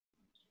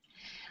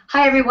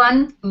Hi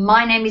everyone,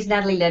 my name is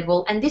Natalie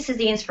Ledwell and this is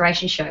the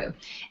Inspiration Show.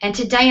 And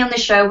today on the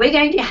show we're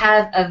going to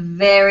have a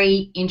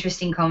very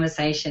interesting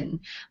conversation.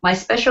 My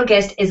special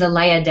guest is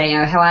Aleya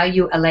Dao. How are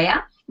you,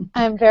 Aleya?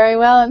 I'm very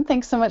well, and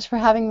thanks so much for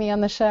having me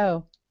on the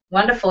show.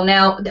 Wonderful.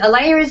 Now,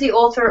 Aleya is the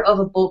author of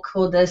a book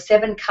called The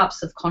Seven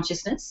Cups of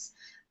Consciousness,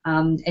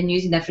 and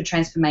using that for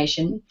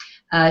transformation.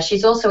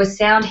 She's also a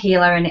sound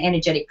healer and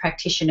energetic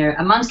practitioner,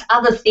 amongst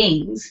other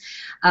things.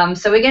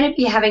 So we're going to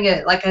be having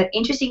an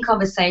interesting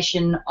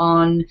conversation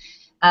on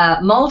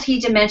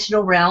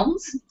multi-dimensional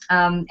realms,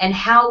 and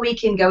how we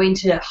can go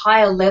into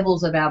higher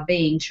levels of our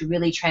being to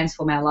really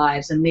transform our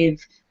lives and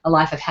live a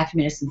life of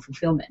happiness and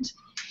fulfillment.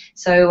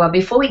 So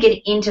before we get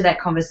into that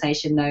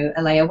conversation, though,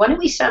 Aleya, why don't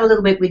we start a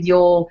little bit with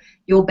your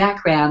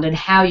background and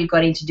how you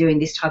got into doing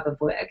this type of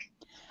work?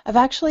 I've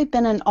actually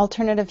been an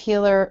alternative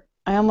healer,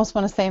 I almost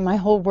want to say my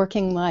whole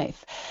working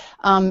life.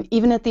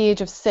 Even at the age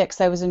of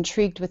 6, I was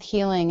intrigued with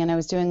healing and I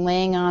was doing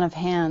laying on of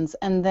hands.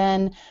 And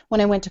then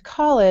when I went to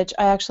college,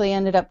 I actually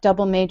ended up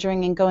double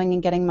majoring and going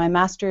and getting my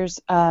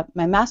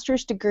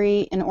master's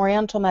degree in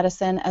Oriental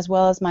medicine as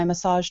well as my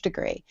massage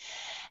degree.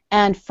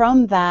 And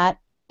from that,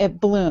 it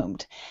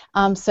bloomed.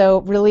 So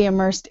really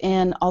immersed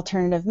in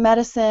alternative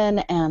medicine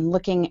and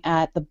looking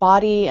at the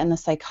body and the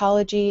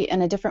psychology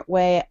in a different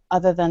way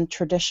other than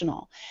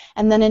traditional.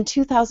 And then in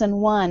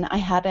 2001, I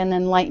had an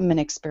enlightenment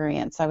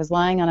experience. I was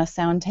lying on a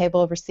sound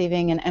table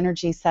receiving an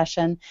energy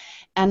session,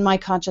 and my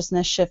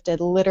consciousness shifted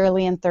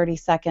literally in 30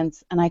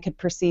 seconds, and I could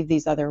perceive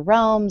these other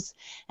realms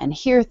and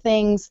hear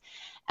things.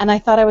 And I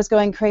thought I was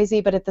going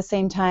crazy, but at the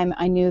same time,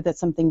 I knew that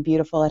something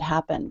beautiful had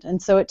happened. And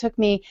so it took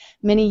me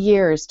many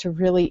years to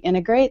really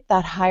integrate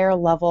that higher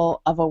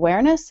level of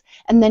awareness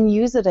and then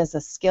use it as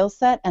a skill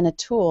set and a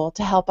tool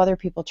to help other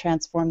people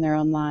transform their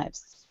own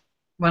lives.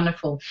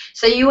 Wonderful.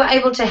 So you were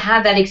able to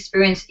have that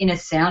experience in a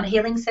sound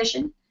healing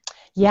session?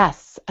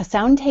 Yes, a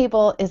sound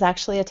table is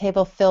actually a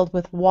table filled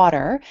with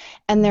water,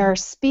 and there are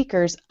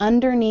speakers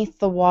underneath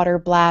the water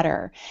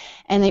bladder,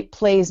 and it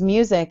plays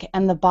music,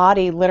 and the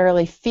body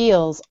literally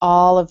feels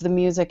all of the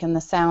music and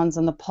the sounds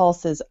and the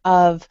pulses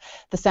of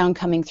the sound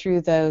coming through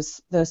those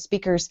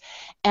speakers.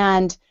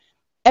 And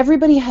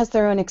everybody has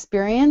their own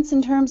experience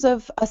in terms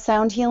of a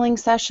sound healing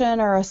session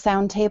or a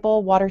sound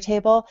table, water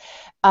table,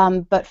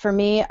 but for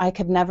me, I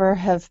could never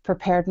have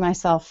prepared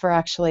myself for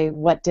actually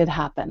what did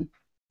happen.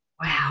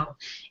 Wow,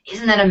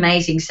 isn't that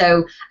amazing?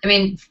 So, I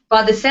mean,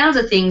 by the sounds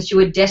of things, you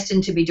were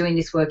destined to be doing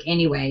this work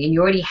anyway, and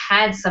you already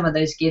had some of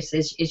those gifts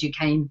as you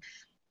came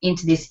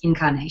into this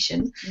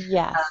incarnation.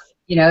 Yes.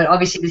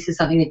 Obviously this is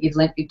something that you've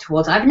lent me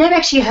towards. I've never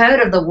actually heard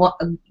of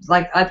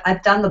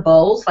I've done the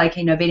bowls, been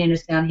in a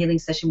sound healing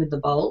session with the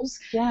bowls,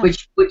 Yeah.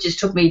 which just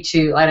took me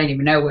to, I don't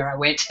even know where I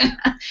went,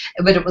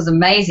 but it was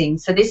amazing.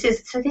 So this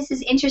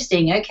is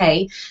interesting.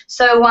 Okay,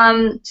 so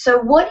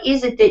what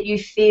is it that you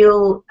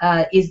feel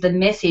is the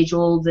message,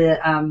 or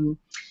the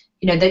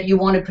that you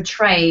want to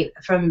portray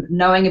from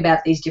knowing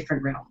about these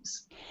different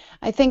realms?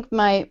 I think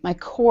my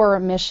core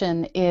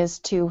mission is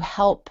to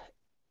help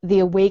the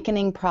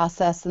awakening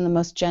process in the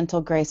most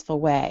gentle,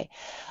 graceful way.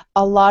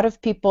 A lot of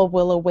people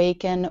will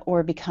awaken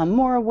or become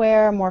more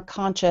aware, more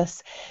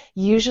conscious,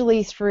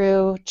 usually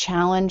through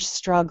challenge,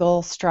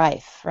 struggle,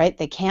 strife, right?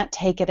 They can't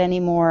take it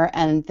anymore,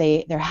 and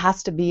there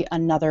has to be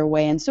another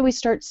way. And so we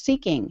start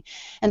seeking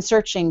and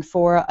searching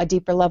for a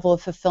deeper level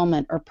of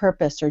fulfillment or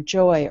purpose or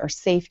joy or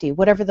safety,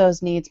 whatever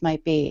those needs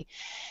might be.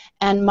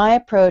 And my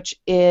approach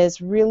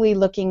is really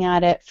looking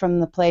at it from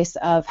the place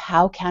of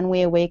how can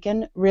we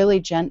awaken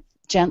really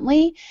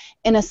gently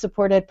in a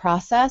supported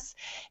process,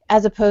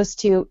 as opposed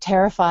to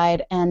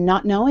terrified and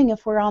not knowing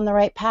if we're on the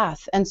right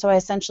path. And so I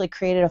essentially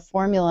created a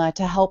formula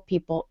to help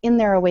people in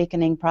their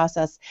awakening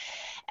process.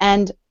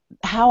 And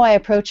how I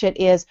approach it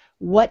is,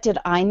 what did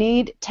I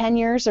need 10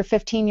 years or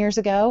 15 years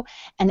ago?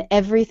 And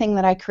everything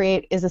that I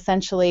create is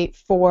essentially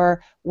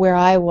for where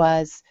I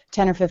was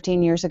 10 or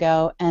 15 years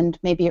ago. And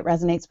maybe it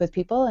resonates with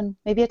people and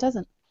maybe it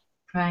doesn't.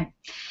 Right.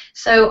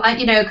 So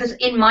because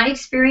in my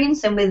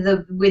experience and with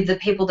the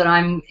people that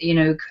I'm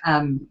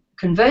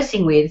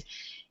conversing with,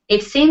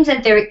 it seems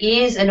that there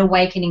is an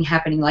awakening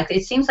happening. Like,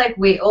 it seems like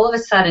we all of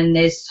a sudden,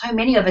 there's so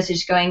many of us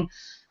just going,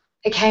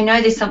 okay, I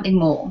know there's something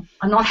more.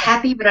 I'm not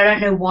happy, but I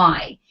don't know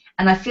why.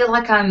 And I feel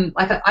like I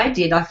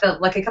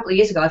felt like a couple of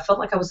years ago, I felt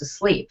like I was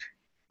asleep.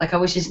 Like I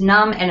was just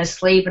numb and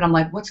asleep, and I'm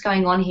like, what's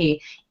going on here?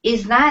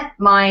 Is that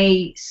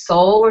my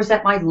soul, or is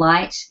that my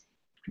light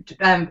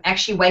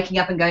actually waking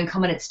up and going,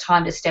 come on, it's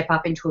time to step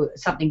up into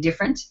something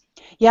different?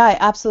 Yeah, I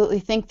absolutely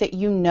think that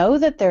you know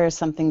that there is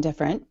something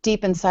different.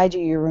 Deep inside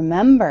you, you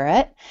remember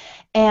it,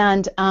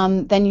 and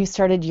then you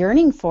started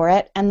yearning for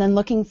it, and then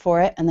looking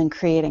for it, and then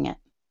creating it.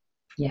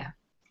 Yeah,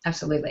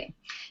 absolutely.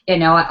 Yeah,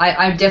 no,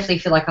 I definitely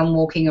feel like I'm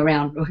walking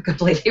around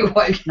completely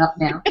woken up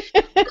now.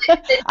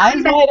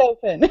 Eyes wide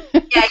open.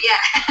 Yeah.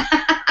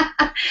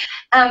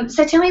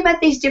 So tell me about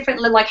these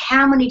different, like,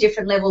 how many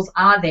different levels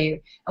are there?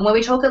 And when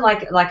we talk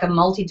like a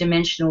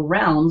multi-dimensional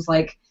realms,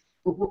 like,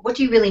 what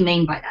do you really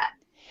mean by that?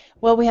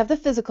 Well, we have the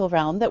physical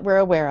realm that we're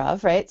aware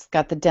of, right? It's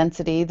got the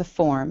density, the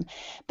form.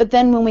 But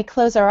then when we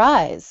close our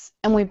eyes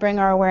and we bring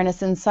our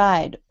awareness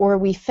inside, or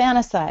we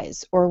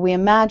fantasize, or we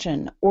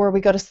imagine, or we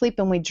go to sleep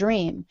and we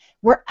dream,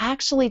 we're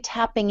actually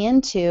tapping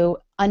into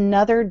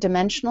another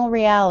dimensional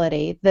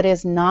reality that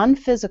is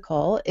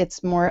non-physical.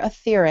 It's more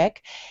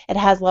etheric. It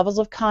has levels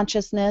of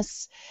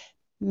consciousness,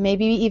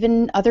 maybe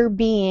even other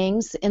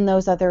beings in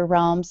those other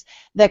realms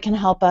that can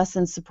help us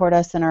and support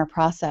us in our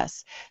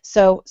process.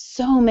 So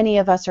many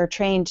of us are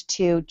trained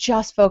to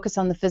just focus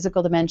on the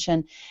physical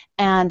dimension,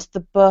 and the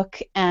book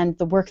and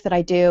the work that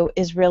I do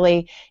is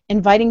really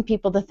inviting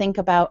people to think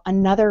about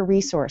another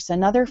resource,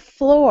 another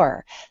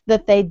floor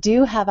that they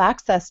do have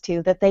access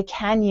to, that they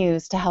can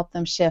use to help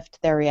them shift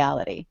their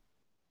reality.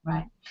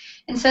 Right.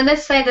 And so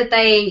let's say that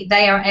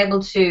they are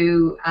able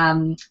to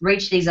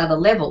reach these other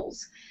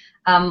levels.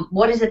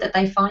 What is it that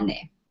they find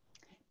there?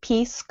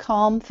 Peace,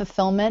 calm,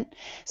 fulfillment.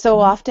 So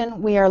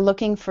often we are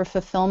looking for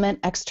fulfillment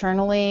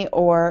externally,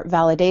 or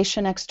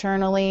validation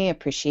externally,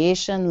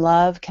 appreciation,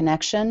 love,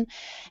 connection.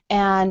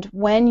 And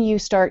when you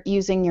start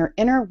using your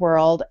inner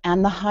world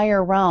and the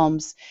higher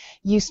realms,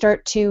 you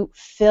start to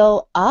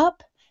fill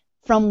up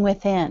from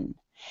within.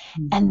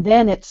 And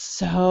then it's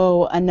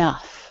so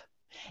enough.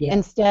 Yeah.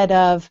 Instead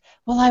of,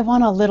 well, I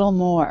want a little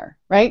more,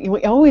 right?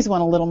 We always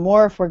want a little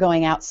more if we're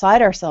going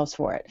outside ourselves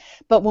for it.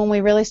 But when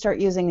we really start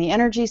using the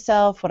energy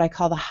self, what I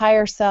call the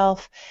higher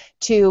self,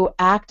 to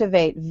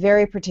activate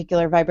very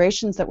particular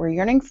vibrations that we're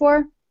yearning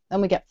for,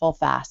 then we get full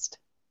fast.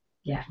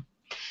 Yeah.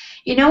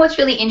 You know what's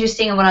really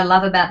interesting and what I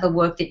love about the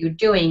work that you're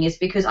doing is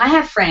because I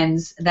have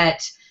friends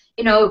that,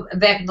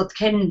 that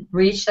can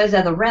reach those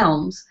other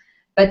realms,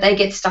 but they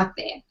get stuck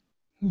there.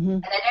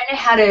 And they don't know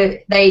how to,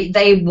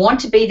 they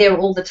want to be there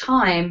all the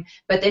time,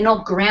 but they're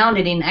not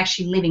grounded in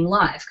actually living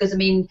life. Because, I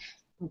mean,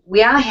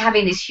 we are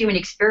having this human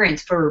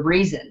experience for a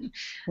reason.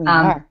 We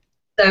are.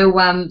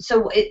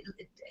 So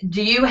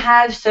do you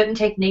have certain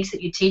techniques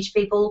that you teach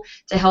people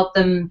to help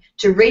them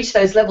to reach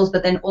those levels,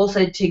 but then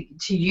also to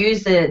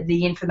use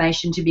the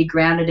information to be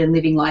grounded in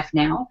living life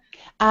now?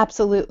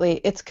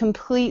 Absolutely. It's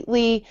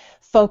completely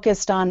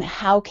focused on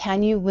how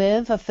can you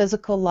live a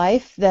physical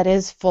life that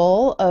is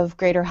full of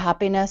greater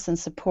happiness and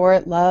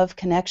support, love,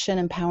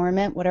 connection,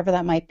 empowerment, whatever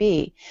that might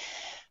be,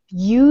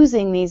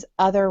 using these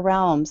other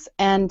realms.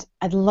 And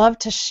I'd love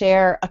to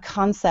share a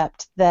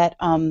concept that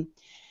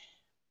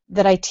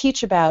that I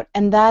teach about,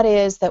 and that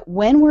is that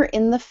when we're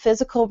in the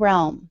physical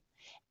realm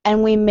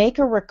and we make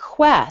a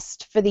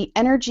request for the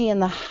energy in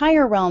the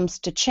higher realms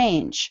to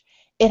change,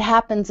 it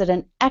happens at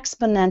an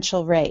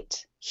exponential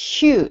rate.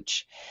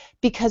 Huge,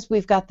 because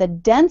we've got the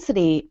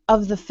density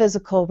of the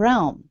physical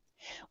realm.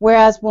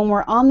 Whereas when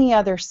we're on the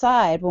other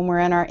side, when we're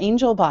in our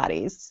angel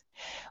bodies,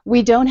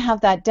 we don't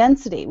have that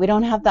density. We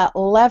don't have that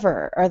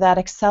lever or that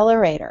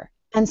accelerator.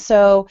 And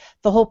so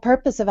the whole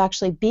purpose of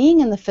actually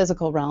being in the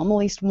physical realm, at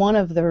least one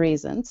of the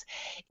reasons,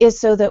 is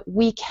so that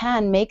we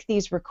can make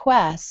these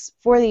requests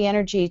for the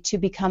energy to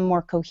become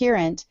more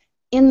coherent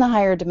in the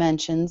higher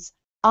dimensions,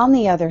 on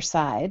the other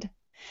side,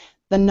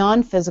 the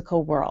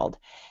non-physical world.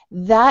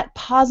 That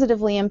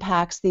positively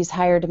impacts these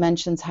higher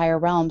dimensions, higher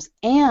realms,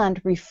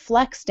 and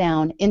reflects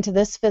down into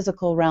this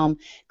physical realm,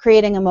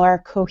 creating a more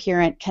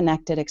coherent,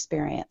 connected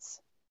experience.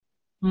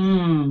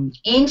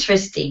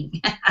 Interesting.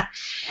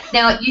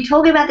 Now, you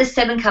talk about the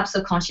 7 cups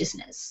of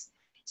consciousness.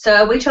 So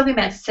are we talking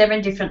about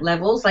 7 different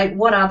levels? Like,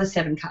 what are the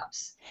 7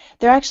 cups?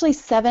 There are actually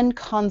 7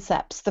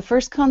 concepts. The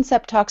first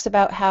concept talks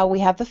about how we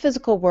have the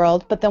physical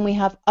world, but then we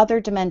have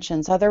other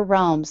dimensions, other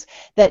realms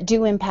that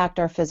do impact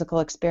our physical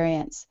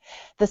experience.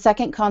 The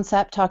second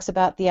concept talks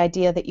about the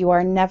idea that you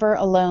are never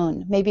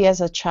alone. Maybe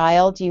as a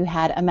child you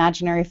had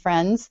imaginary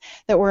friends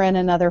that were in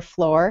another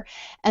floor,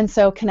 and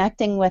so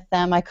connecting with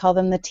them, I call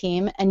them the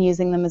team, and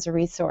using them as a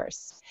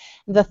resource.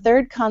 The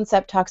third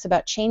concept talks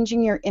about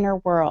changing your inner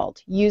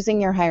world,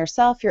 using your higher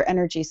self, your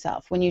energy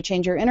self. When you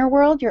change your inner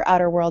world, your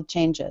outer world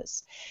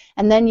changes.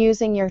 And then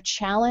using your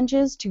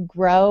challenges to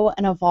grow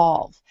and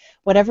evolve.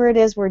 Whatever it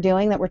is we're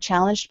doing that we're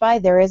challenged by,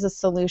 there is a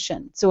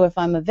solution. So if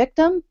I'm a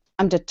victim,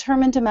 I'm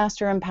determined to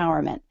master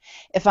empowerment.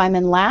 If I'm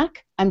in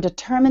lack, I'm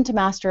determined to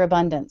master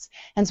abundance.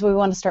 And so we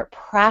want to start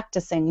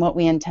practicing what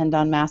we intend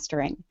on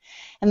mastering.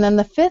 And then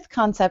the fifth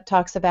concept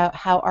talks about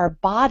how our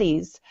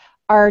bodies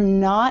are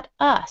not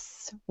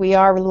us. We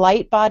are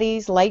light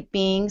bodies, light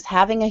beings,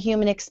 having a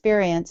human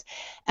experience,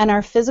 and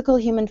our physical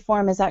human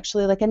form is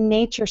actually like a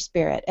nature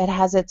spirit. It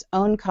has its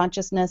own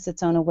consciousness,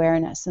 its own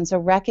awareness, and so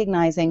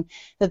recognizing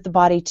that the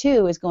body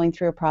too is going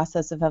through a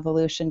process of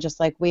evolution just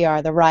like we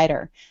are, the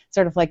rider,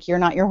 sort of like you're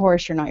not your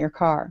horse, you're not your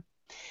car.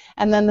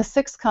 And then the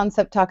sixth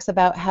concept talks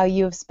about how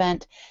you have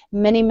spent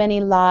many, many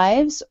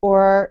lives,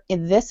 or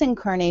in this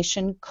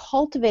incarnation,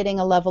 cultivating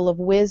a level of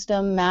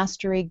wisdom,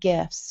 mastery,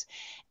 gifts.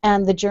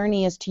 And the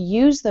journey is to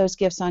use those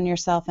gifts on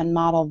yourself and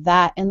model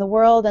that in the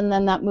world, and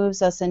then that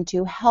moves us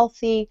into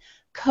healthy,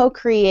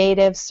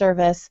 co-creative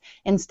service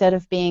instead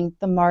of being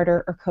the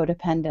martyr or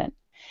codependent.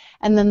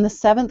 And then the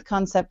seventh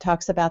concept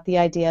talks about the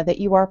idea that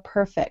you are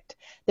perfect.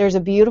 There's a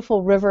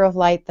beautiful river of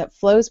light that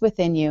flows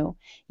within you.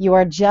 You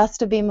are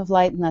just a beam of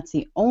light, and that's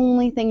the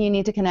only thing you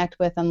need to connect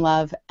with and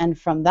love. And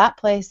from that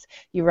place,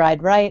 you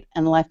ride right,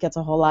 and life gets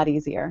a whole lot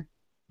easier.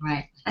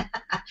 Right.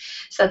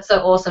 So that's so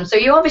awesome. So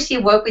you obviously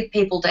work with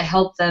people to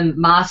help them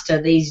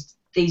master these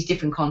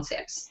different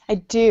concepts. I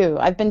do.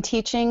 I've been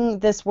teaching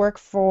this work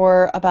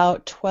for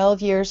about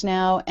 12 years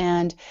now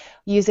and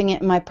using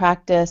it in my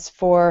practice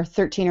for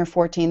 13 or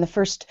 14. The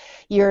first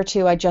year or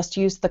two, I just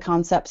used the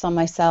concepts on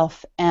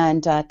myself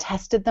and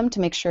tested them to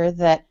make sure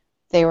that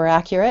they were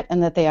accurate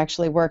and that they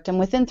actually worked. And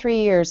within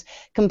 3 years,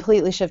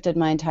 completely shifted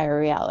my entire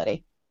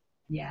reality.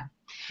 Yeah.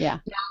 Yeah.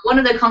 Now, one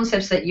of the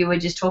concepts that you were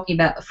just talking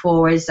about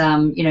before is,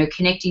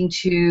 connecting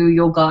to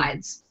your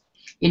guides,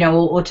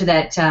 or to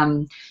that,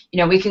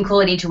 we can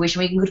call it intuition,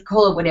 we can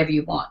call it whatever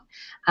you want.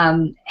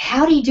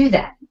 How do you do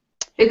that?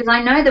 Because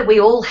I know that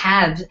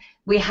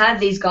we have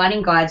these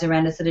guiding guides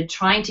around us that are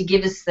trying to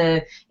give us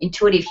the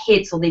intuitive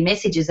hits or the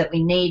messages that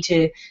we need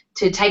to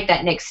take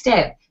that next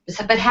step.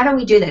 But how do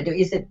we do that?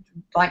 Is it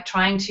like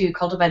trying to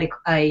cultivate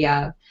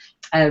a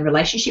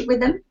relationship with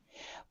them?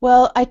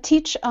 Well, I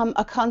teach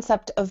a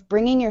concept of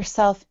bringing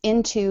yourself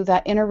into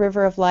that inner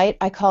river of light.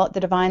 I call it the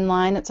divine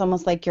line. It's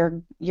almost like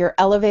your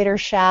elevator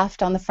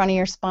shaft on the front of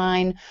your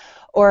spine,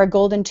 or a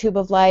golden tube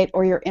of light,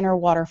 or your inner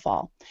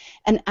waterfall.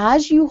 And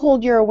as you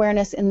hold your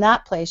awareness in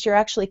that place, you're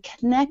actually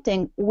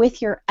connecting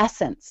with your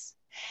essence.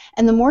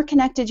 And the more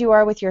connected you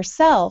are with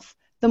yourself,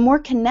 the more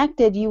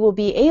connected you will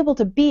be able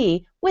to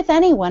be with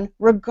anyone,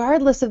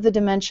 regardless of the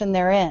dimension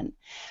they're in.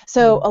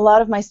 So a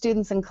lot of my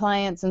students and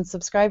clients and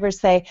subscribers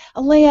say,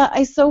 Aleya,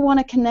 I so want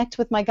to connect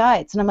with my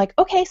guides. And I'm like,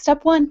 okay,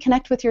 step one,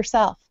 connect with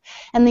yourself.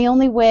 And the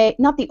only way,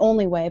 not the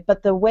only way,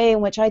 but the way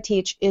in which I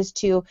teach is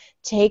to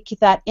take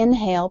that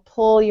inhale,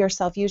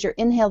 use your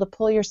inhale to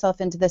pull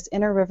yourself into this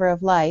inner river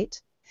of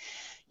light.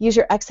 Use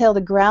your exhale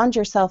to ground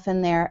yourself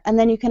in there, and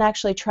then you can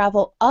actually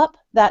travel up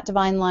that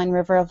divine line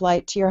river of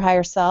light to your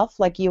higher self,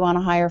 like you on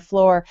a higher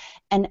floor,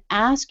 and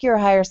ask your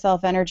higher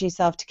self, energy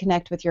self, to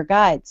connect with your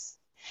guides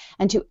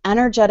and to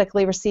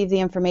energetically receive the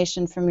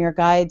information from your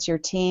guides, your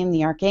team,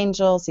 the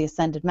archangels, the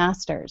ascended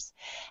masters.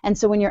 And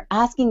so when you're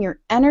asking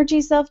your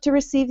energy self to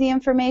receive the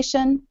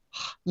information,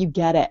 you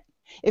get it.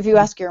 If you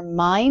ask your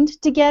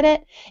mind to get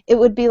it, it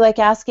would be like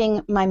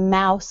asking my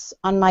mouse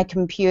on my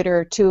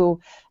computer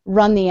to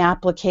run the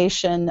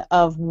application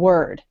of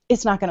Word.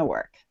 It's not going to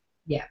work.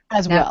 Yeah.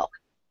 Well.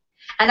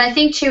 And I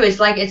think too, it's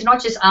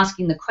not just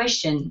asking the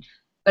question,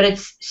 but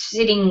it's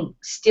sitting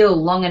still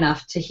long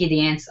enough to hear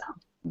the answer.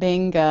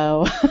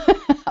 Bingo.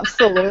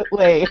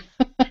 Absolutely.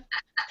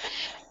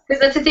 Because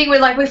that's the thing,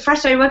 we're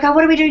frustrated. We're like, oh,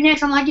 what do we do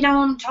next? I'm like,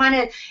 I'm trying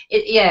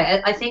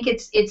to. I think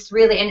it's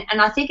really,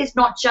 and I think it's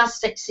not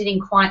just sitting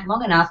quiet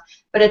long enough,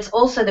 but it's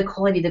also the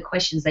quality of the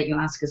questions that you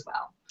ask as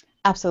well.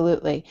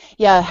 Absolutely.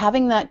 Yeah,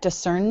 having that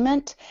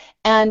discernment.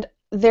 And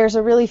there's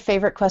a really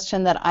favorite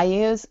question that I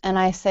use, and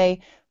I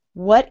say,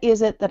 what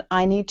is it that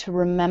I need to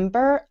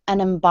remember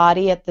and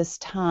embody at this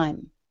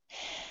time?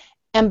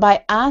 And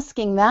by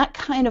asking that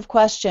kind of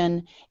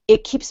question,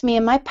 it keeps me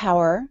in my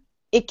power.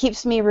 It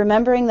keeps me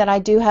remembering that I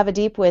do have a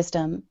deep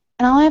wisdom,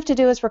 and all I have to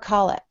do is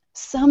recall it.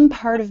 Some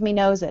part of me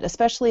knows it,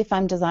 especially if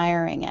I'm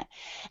desiring it.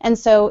 And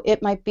so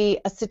it might be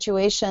a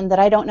situation that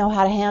I don't know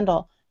how to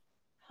handle.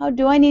 How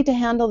do I need to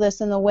handle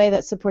this in the way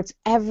that supports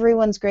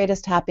everyone's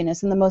greatest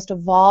happiness in the most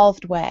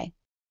evolved way?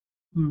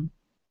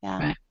 Yeah.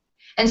 Right.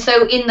 And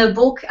so in the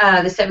book,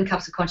 The 7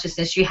 Cups of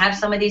Consciousness, you have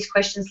some of these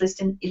questions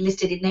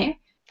listed in there?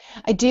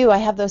 I do. I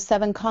have those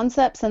 7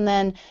 concepts and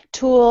then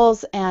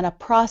tools and a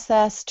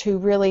process to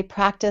really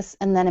practice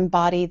and then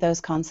embody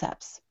those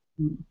concepts.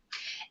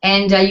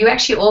 And you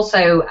actually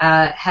also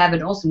have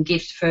an awesome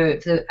gift for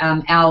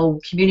our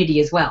community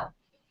as well.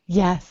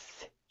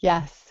 Yes,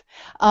 yes.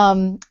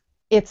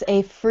 It's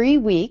a free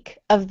week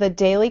of the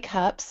Daily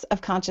Cups of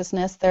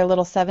Consciousness. They're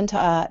little 7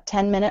 to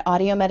 10-minute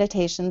audio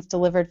meditations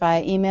delivered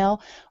via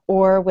email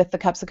or with the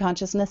Cups of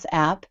Consciousness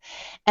app.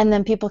 And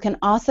then people can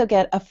also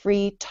get a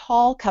free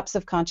Tall Cups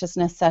of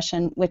Consciousness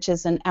session, which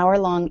is an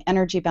hour-long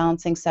energy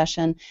balancing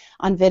session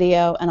on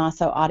video and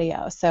also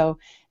audio. So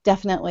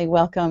definitely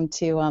welcome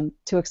to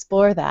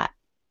explore that.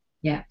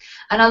 Yeah,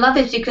 and I love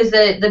this because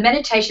the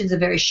meditations are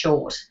very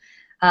short,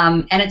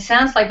 and it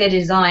sounds like they're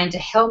designed to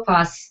help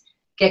us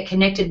get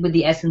connected with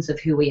the essence of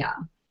who we are,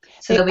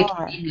 so that we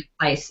can be in a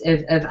place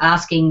of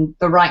asking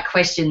the right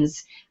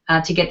questions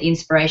to get the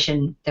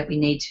inspiration that we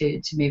need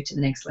to move to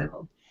the next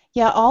level.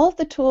 Yeah, all of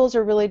the tools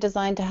are really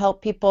designed to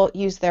help people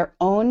use their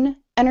own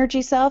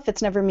energy self.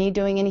 It's never me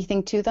doing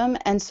anything to them.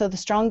 And so the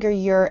stronger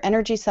your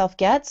energy self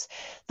gets,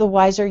 the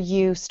wiser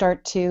you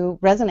start to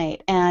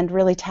resonate and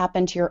really tap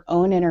into your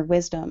own inner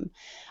wisdom.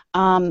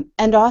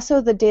 And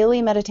also the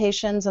daily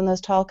meditations and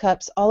those tall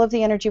cups, all of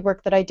the energy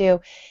work that I do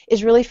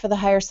is really for the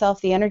higher self,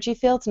 the energy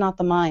fields, not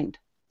the mind.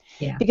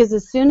 Yeah. Because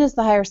as soon as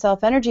the higher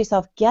self, energy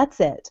self gets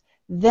it,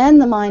 then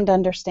the mind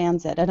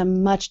understands it at a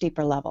much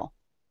deeper level.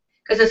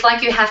 Because it's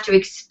like you have to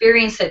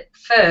experience it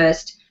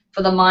first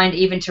for the mind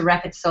even to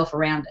wrap itself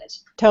around it.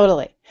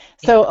 Totally.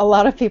 So a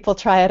lot of people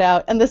try it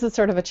out, and this is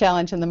sort of a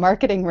challenge in the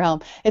marketing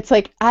realm. It's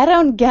like, I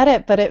don't get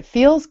it, but it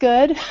feels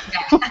good.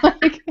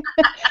 Like,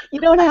 you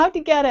don't have to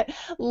get it.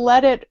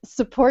 Let it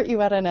support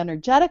you at an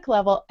energetic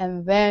level,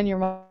 and then your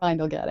mind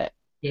will get it.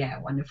 Yeah,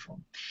 wonderful.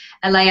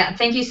 Aleya,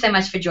 thank you so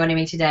much for joining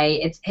me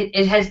today.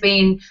 It has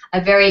been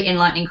a very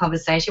enlightening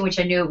conversation, which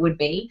I knew it would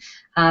be.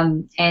 Yeah,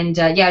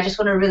 I just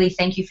want to really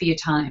thank you for your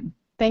time.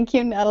 Thank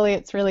you, Natalie.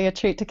 It's really a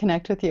treat to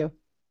connect with you.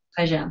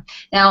 Pleasure.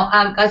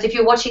 Now, guys, if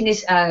you're watching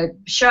this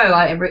show,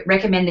 I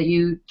recommend that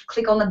you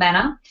click on the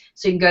banner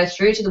so you can go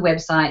through to the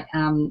website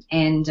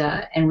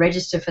and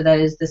register for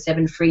the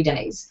 7 free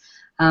days.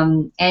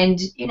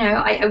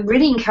 I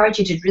really encourage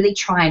you to really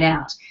try it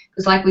out,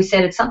 because like we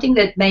said, it's something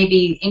that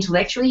maybe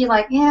intellectually you're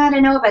like, yeah, I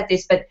don't know about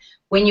this, but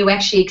when you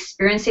actually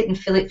experience it and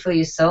feel it for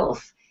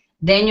yourself,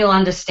 then you'll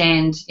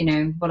understand,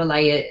 what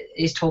Aleya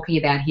is talking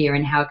about here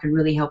and how it can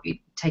really help you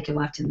take your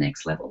life to the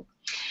next level.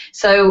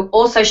 So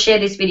also share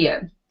this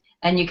video,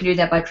 and you can do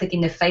that by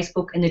clicking the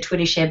Facebook and the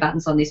Twitter share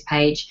buttons on this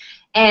page.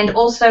 And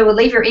also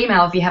leave your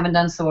email if you haven't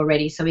done so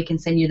already, so we can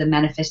send you the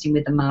Manifesting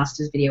with the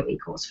Masters video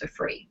e-course for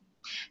free.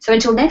 So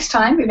until next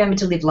time, remember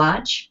to live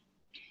large,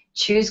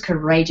 choose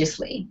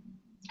courageously,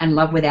 and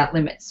love without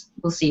limits.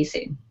 We'll see you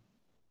soon.